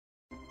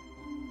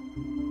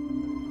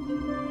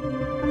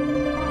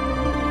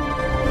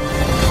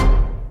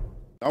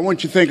I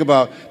want you to think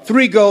about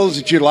 3 goals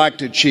that you'd like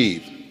to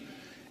achieve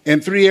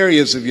in 3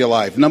 areas of your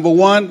life. Number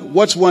 1,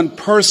 what's one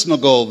personal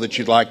goal that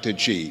you'd like to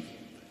achieve?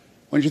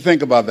 I want you to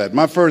think about that.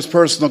 My first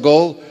personal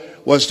goal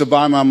was to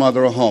buy my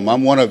mother a home.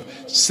 I'm one of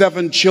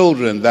 7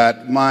 children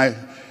that my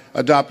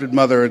adopted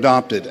mother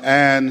adopted.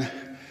 And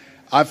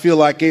I feel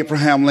like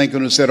Abraham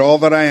Lincoln, who said, "All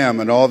that I am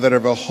and all that I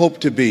ever hope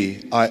to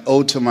be, I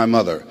owe to my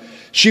mother."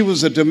 She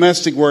was a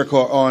domestic worker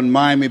on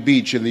Miami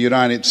Beach in the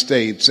United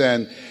States,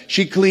 and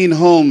she cleaned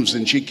homes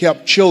and she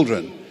kept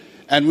children.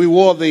 And we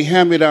wore the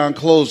hand-me-down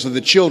clothes of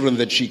the children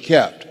that she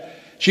kept.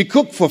 She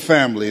cooked for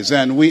families,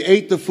 and we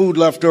ate the food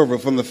left over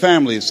from the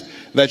families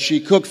that she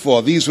cooked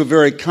for. These were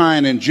very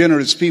kind and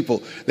generous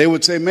people. They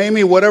would say,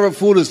 "Mamie, whatever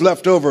food is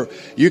left over,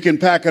 you can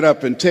pack it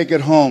up and take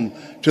it home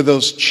to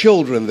those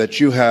children that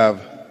you have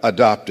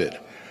adopted."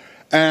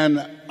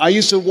 And I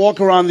used to walk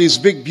around these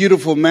big,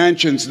 beautiful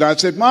mansions, and I'd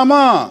say,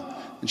 "Mama,"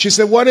 and she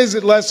said, "What is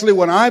it, Leslie?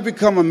 When I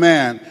become a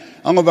man,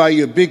 I'm going to buy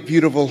you a big,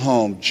 beautiful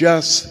home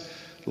just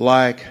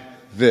like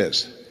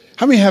this."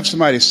 How many have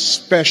somebody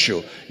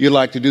special you'd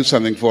like to do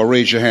something for?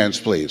 Raise your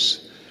hands, please.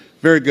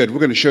 Very good. We're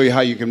going to show you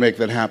how you can make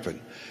that happen.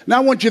 Now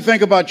I want you to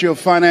think about your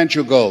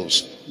financial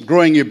goals,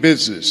 growing your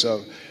business,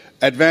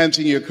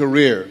 advancing your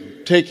career,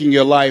 taking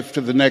your life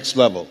to the next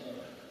level.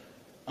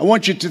 I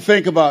want you to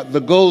think about the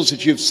goals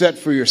that you've set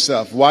for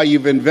yourself, why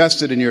you've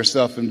invested in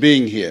yourself and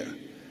being here.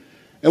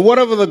 And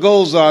whatever the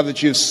goals are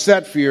that you've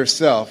set for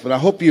yourself, and I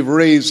hope you've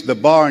raised the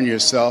bar on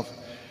yourself,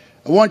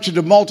 I want you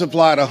to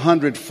multiply it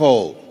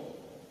 100-fold.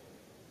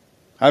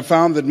 I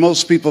found that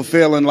most people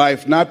fail in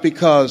life not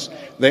because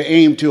they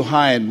aim too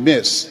high and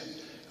miss.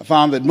 I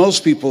found that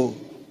most people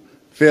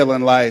fail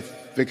in life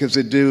because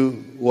they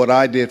do what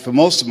I did for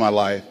most of my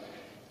life,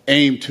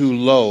 aim too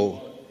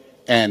low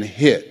and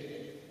hit.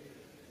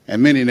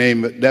 And many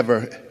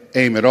never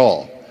aim at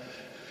all.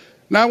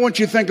 Now I want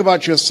you to think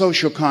about your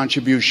social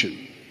contribution.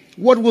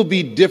 What will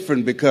be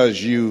different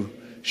because you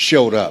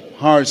showed up?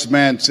 Horace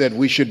Mann said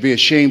we should be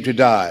ashamed to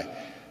die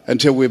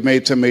until we've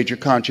made some major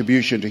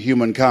contribution to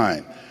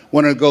humankind.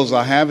 One of the goals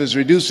I have is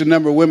reduce the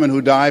number of women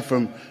who die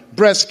from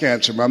breast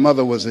cancer. My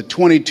mother was a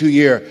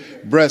 22-year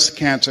breast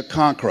cancer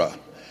conqueror.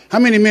 How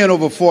many men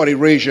over 40?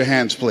 Raise your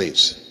hands,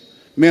 please.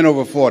 Men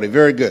over 40.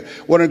 Very good.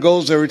 One of the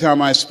goals every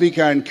time I speak,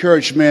 I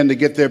encourage men to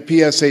get their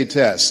PSA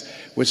test,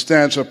 which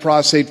stands for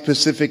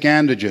prostate-specific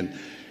antigen,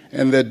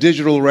 and their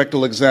digital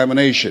rectal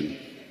examination.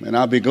 And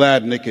I'll be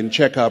glad and they can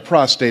check our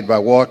prostate by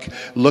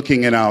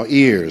looking in our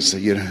ears.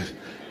 You know,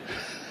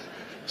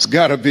 it's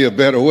got to be a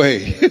better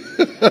way.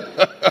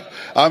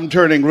 I'm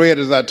turning red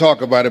as I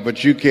talk about it,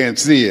 but you can't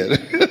see it.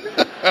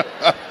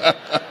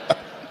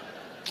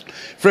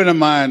 Friend of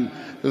mine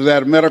was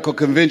at a medical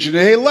convention.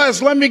 "Hey,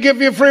 Les, let me give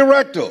you a free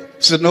rectal." I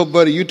said, "No,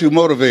 buddy, you too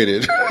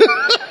motivated."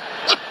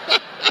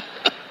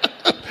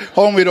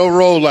 Homie, don't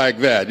roll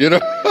like that, you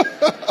know.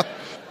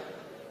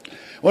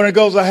 One of the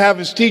goals I have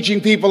is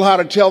teaching people how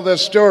to tell their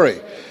story,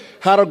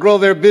 how to grow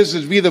their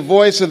business, be the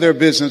voice of their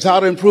business, how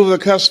to improve their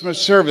customer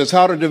service,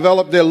 how to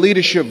develop their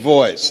leadership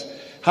voice,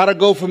 how to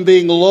go from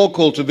being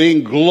local to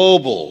being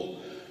global.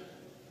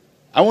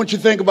 I want you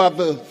to think about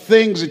the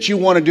things that you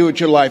want to do with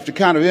your life, the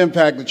kind of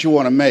impact that you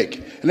want to make.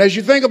 And as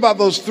you think about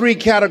those 3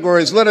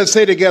 categories, let us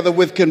say together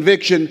with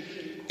conviction,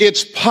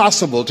 it's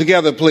possible.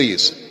 Together,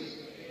 please.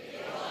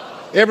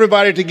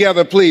 Everybody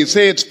together, please.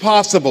 Say it's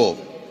possible.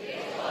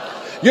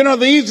 You know,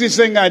 the easiest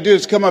thing I do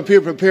is come up here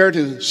prepared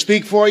to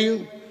speak for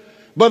you.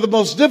 But the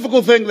most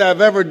difficult thing that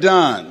I've ever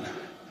done,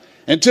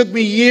 and took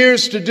me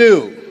years to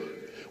do,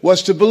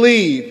 was to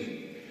believe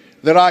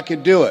that I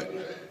could do it.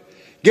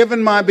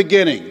 Given my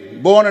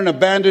beginning, born in an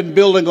abandoned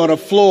building on a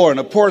floor in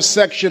a poor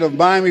section of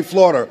Miami,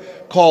 Florida,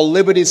 called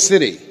Liberty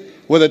City,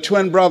 with a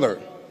twin brother,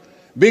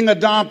 being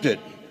adopted,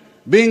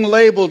 being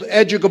labeled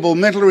educable,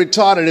 mentally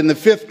retarded in the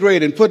 5th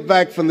grade and put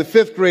back from the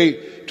 5th grade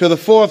to the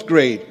 4th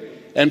grade,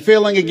 and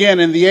failing again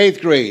in the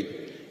 8th grade,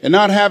 and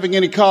not having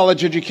any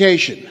college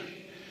education.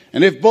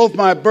 And if both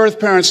my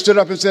birth parents stood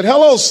up and said,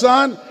 "Hello,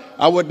 son,"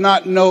 I would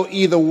not know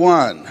either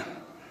one.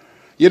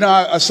 You know,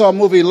 I saw a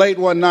movie late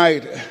one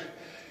night,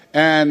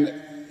 and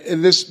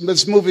in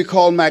this movie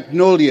called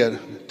Magnolia,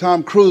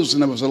 Tom Cruise,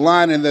 and there was a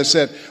line in there that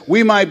said,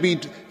 "We might be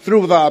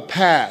through with our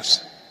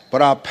past,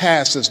 but our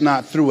past is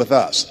not through with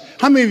us."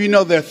 How many of you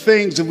know there are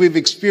things that we've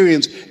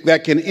experienced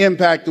that can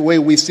impact the way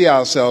we see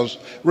ourselves?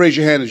 Raise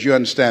your hand as you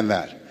understand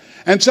that.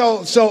 And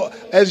so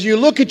as you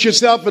look at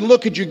yourself and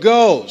look at your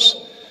goals,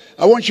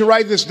 I want you to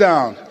write this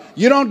down.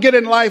 You don't get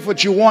in life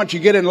what you want, you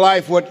get in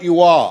life what you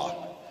are.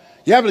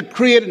 You have to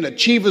create an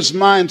achiever's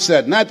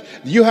mindset.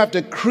 You have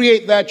to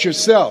create that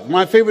yourself.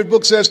 My favorite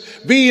book says,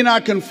 "Be ye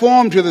not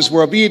conformed to this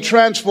world, be ye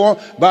transformed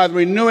by the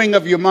renewing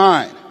of your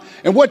mind."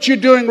 And what you're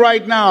doing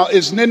right now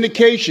is an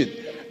indication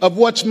of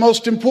what's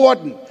most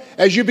important.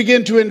 As you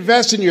begin to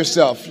invest in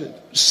yourself,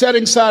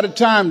 setting aside a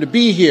time to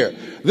be here.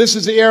 This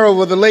is the era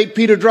where the late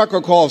Peter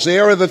Drucker calls the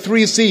era of the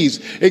 3 C's: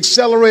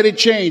 accelerated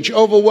change,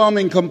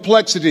 overwhelming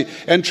complexity,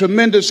 and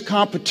tremendous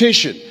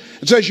competition.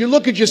 And so as you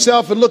look at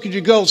yourself and look at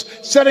your goals,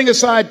 setting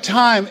aside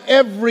time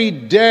every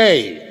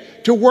day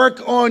to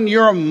work on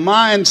your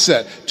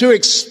mindset, to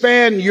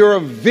expand your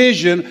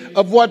vision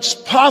of what's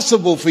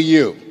possible for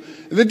you.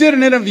 They did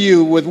an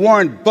interview with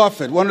Warren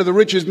Buffett, one of the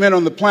richest men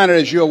on the planet,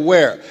 as you're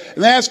aware.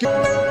 And they asked him,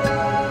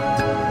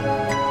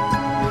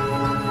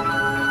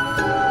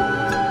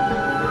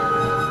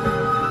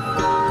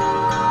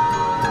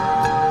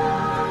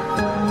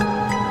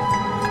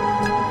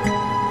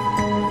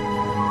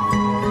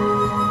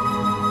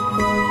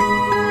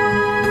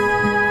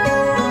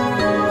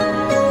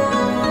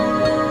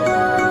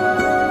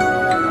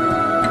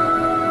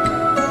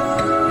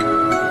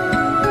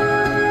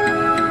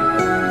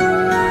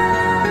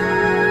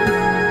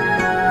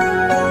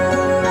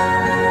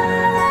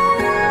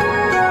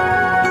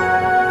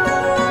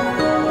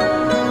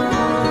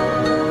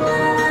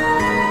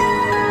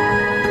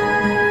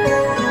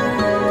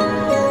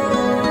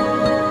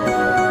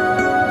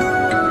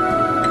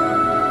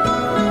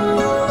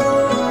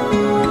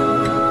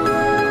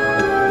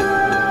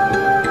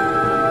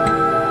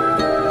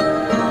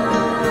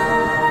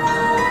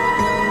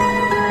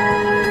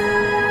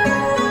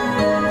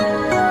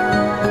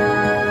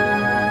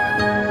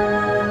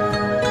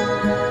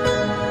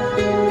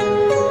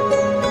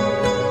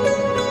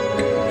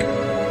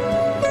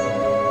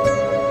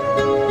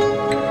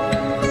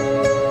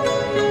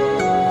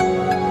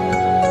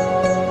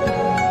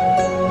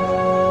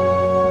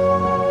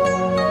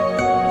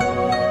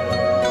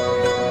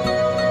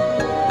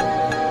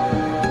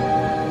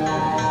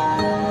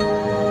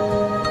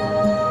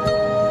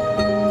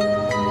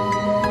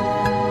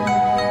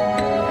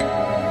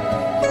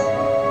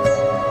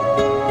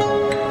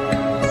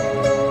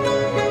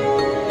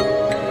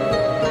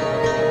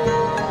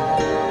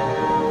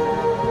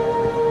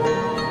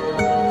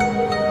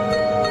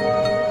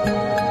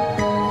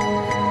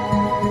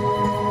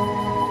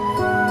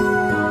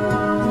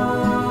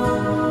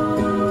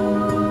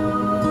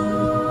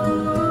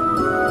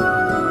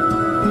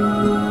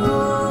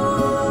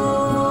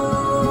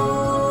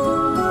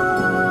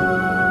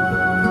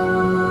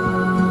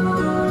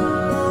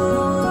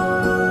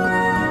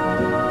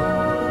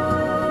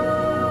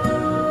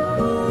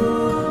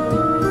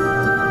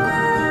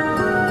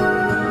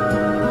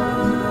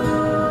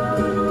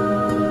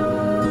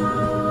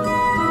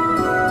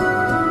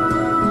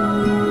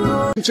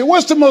 so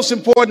what's the most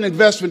important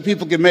investment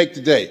people can make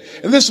today?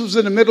 And this was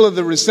in the middle of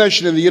the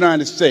recession in the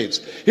United States.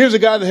 Here's a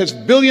guy that has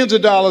billions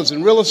of dollars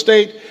in real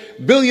estate,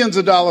 billions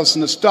of dollars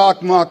in the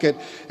stock market,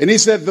 and he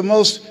said the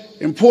most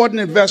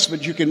important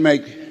investment you can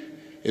make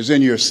is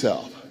in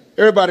yourself.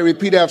 Everybody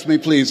repeat after me,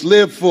 please.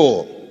 Live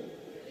full.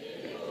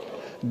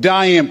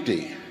 Die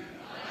empty.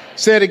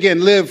 Say it again.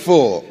 Live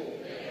full.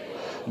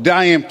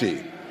 Die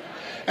empty.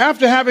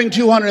 After having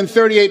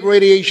 238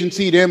 radiation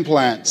seed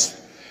implants,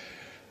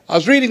 I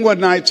was reading one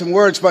night some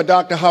words by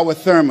Dr. Howard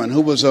Thurman,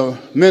 who was a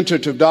mentor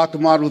to Dr.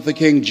 Martin Luther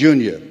King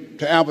Jr.,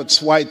 to Albert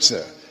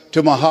Schweitzer,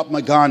 to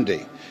Mahatma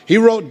Gandhi. He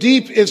wrote,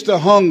 "Deep is the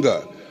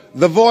hunger,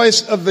 the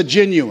voice of the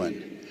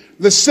genuine,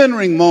 the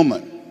centering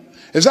moment."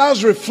 As I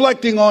was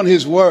reflecting on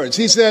his words,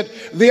 he said,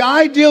 the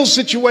ideal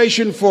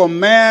situation for a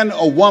man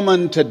or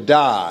woman to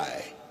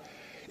die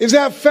is to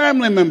have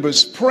family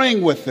members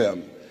praying with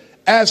them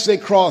as they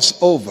cross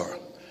over.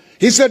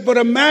 He said, but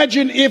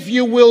imagine, if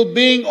you will,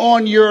 being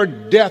on your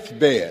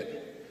deathbed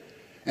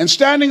and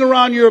standing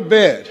around your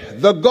bed,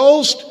 the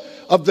ghost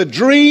of the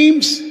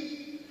dreams,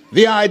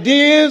 the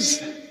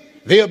ideas,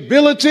 the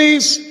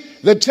abilities,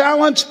 the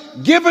talents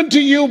given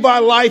to you by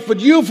life, but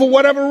you, for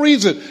whatever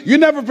reason, you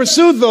never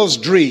pursued those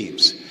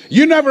dreams.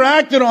 You never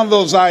acted on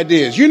those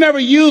ideas. You never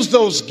used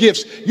those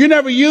gifts. You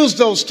never used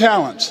those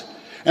talents.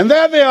 And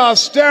there they are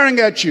staring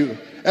at you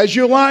as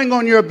you're lying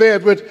on your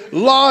bed with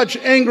large,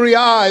 angry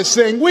eyes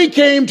saying, we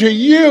came to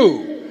you,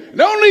 and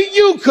only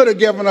you could have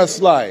given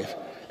us life.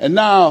 And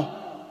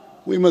now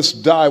we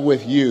must die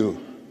with you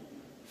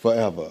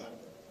forever.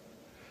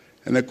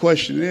 And the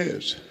question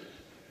is,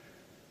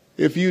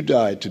 if you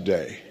died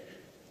today,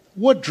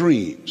 what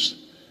dreams,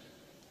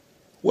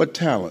 what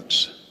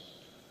talents,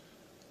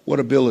 what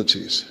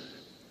abilities,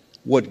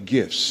 what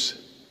gifts,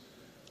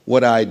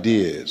 what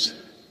ideas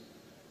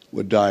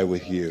would die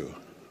with you?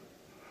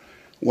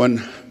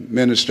 One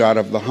minister out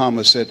of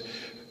Bahamas said,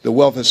 the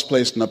wealthiest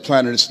place on the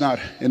planet, it's not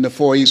in the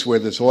Far East where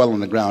there's oil in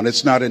the ground.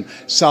 It's not in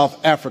South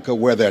Africa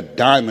where there are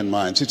diamond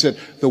mines. He said,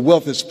 the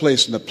wealthiest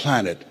place on the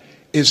planet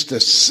is the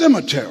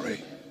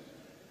cemetery.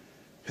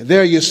 And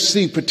there you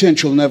see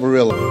potential never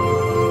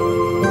realized.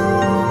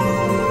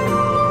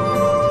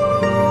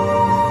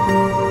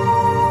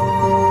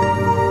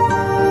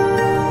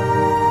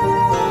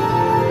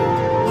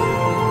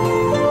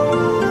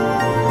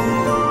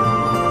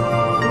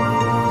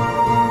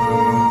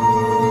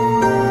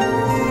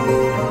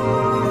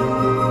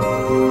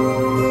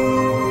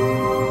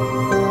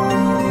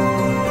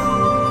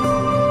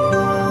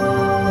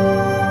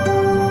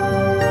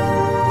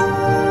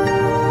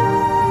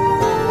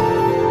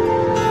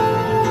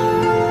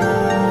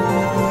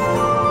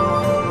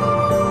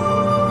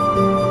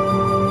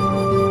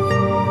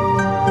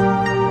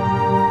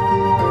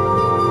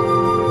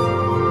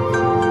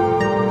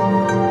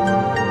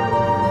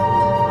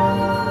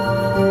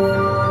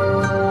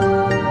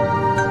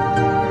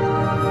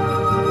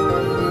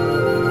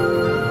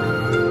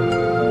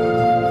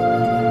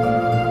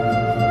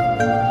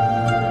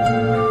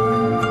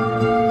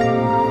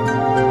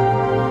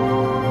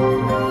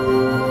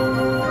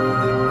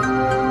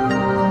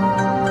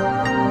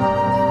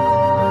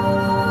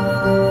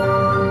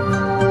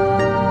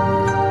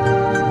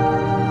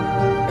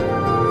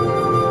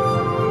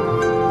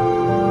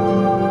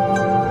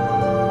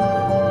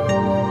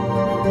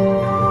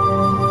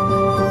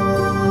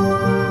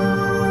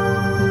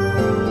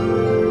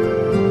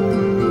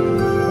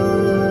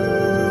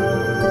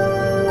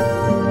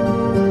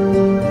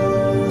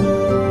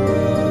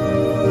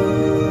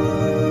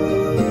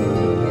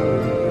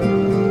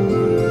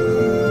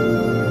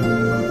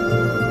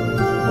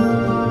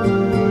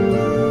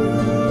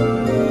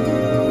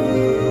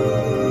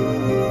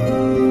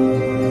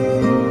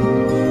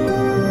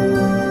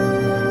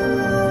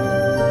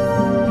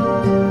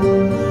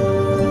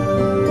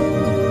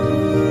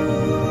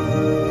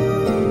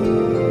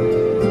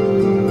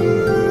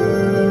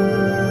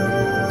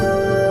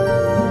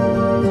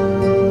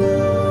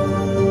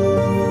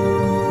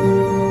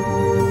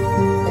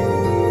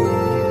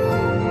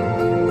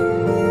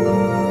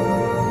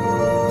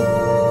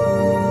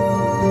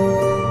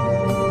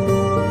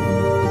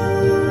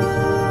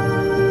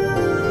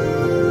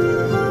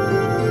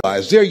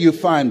 realized. There you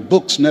find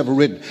books never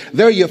written.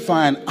 There you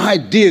find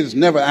ideas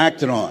never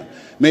acted on.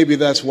 Maybe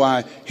that's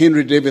why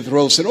Henry David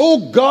Thoreau said,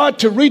 "Oh God,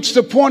 to reach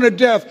the point of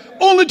death,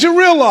 only to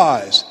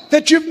realize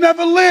that you've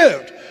never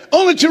lived,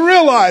 only to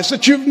realize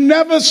that you've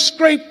never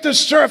scraped the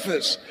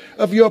surface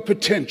of your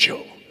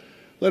potential."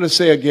 Let us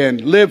say again,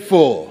 live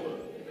full,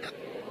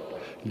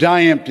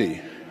 die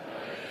empty.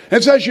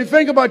 And so as you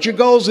think about your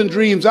goals and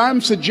dreams, I'm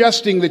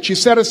suggesting that you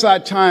set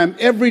aside time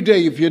every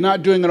day, if you're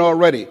not doing it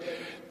already,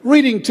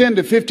 reading 10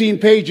 to 15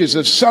 pages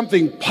of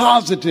something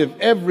positive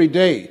every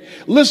day,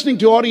 listening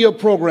to audio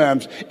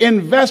programs,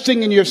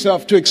 investing in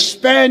yourself to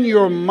expand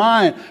your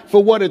mind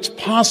for what is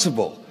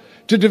possible,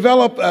 to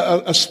develop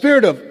a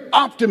spirit of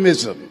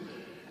optimism.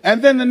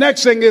 And then the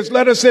next thing is,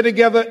 let us say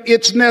together,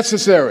 it's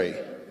necessary.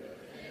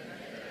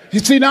 You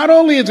see, not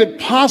only is it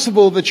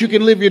possible that you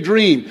can live your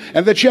dream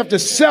and that you have to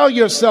sell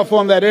yourself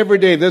on that every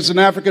day. There's an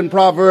African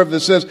proverb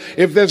that says,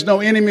 if there's no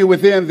enemy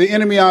within, the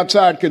enemy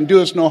outside can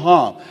do us no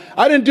harm.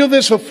 I didn't do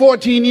this for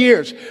 14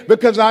 years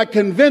because I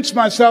convinced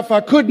myself I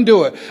couldn't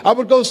do it. I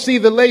would go see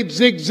the late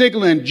Zig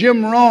Ziglar and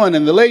Jim Rohn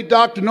and the late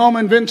Dr.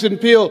 Norman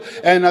Vincent Peale,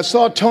 and I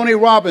saw Tony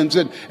Robbins,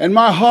 and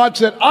my heart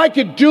said, I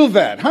could do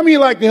that. How many of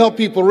you like to help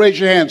people? Raise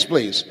your hands,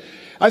 please.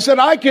 I said,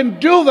 I can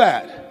do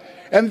that.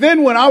 And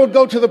then when I would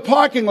go to the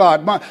parking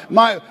lot,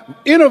 my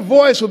inner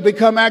voice would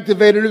become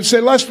activated and say,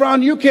 Les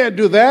Brown, you can't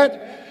do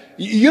that.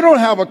 You don't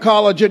have a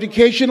college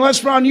education. Les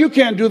Brown, you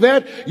can't do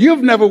that.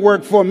 You've never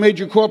worked for a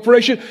major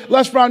corporation.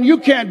 Les Brown, you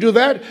can't do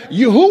that.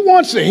 Who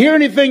wants to hear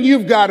anything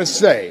you've got to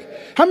say?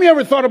 How many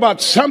ever thought about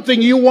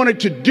something you wanted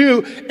to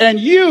do and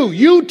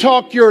you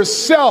talk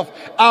yourself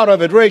out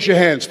of it? Raise your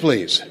hands,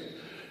 please.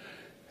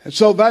 And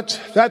so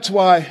that's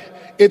why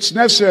it's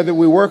necessary that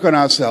we work on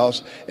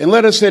ourselves. And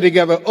let us say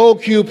together,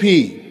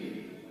 OQP.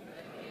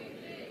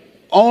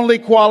 Only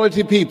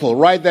quality people.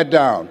 Write that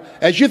down.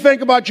 As you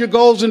think about your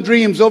goals and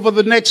dreams over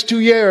the next 2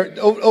 years,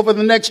 over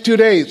the next 2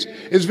 days,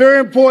 it's very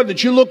important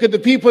that you look at the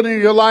people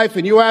in your life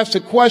and you ask the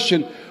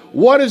question,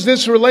 what is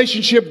this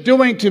relationship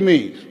doing to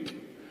me?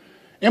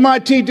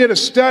 MIT did a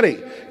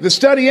study. The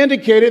study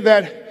indicated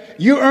that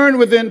you earn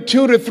within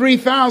 $2,000 to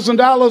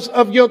 $3,000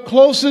 of your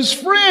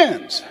closest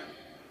friends.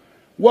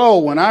 Whoa,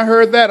 when I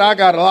heard that, I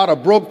got a lot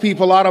of broke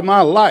people out of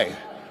my life.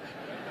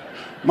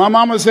 My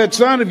mama said,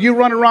 son, if you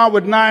run around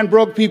with 9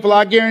 broke people,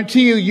 I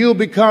guarantee you'll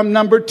become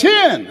number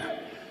 10.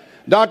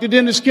 Dr.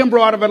 Dennis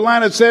Kimbrough out of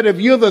Atlanta said,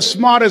 if you're the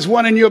smartest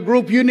one in your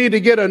group, you need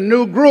to get a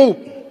new group.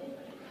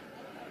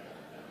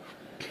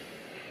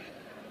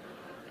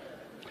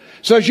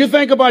 So as you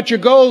think about your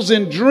goals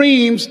and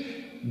dreams,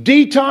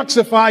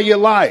 detoxify your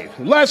life.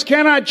 Les,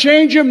 can I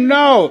change them?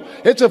 No.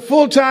 It's a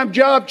full-time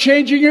job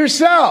changing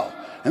yourself.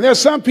 And there's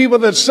some people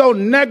that's so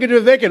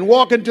negative they can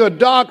walk into a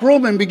dark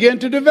room and begin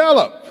to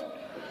develop.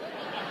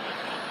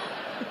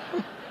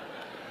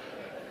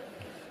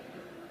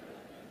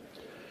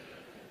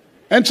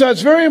 And so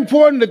it's very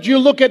important that you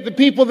look at the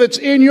people that's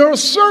in your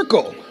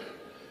circle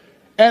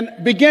and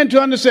begin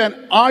to understand,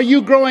 are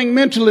you growing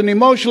mentally and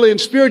emotionally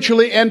and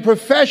spiritually and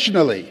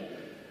professionally?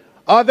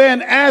 Are they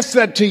an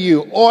asset to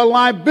you or a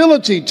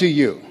liability to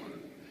you?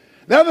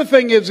 The other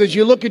thing is, as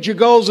you look at your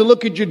goals and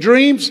look at your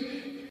dreams,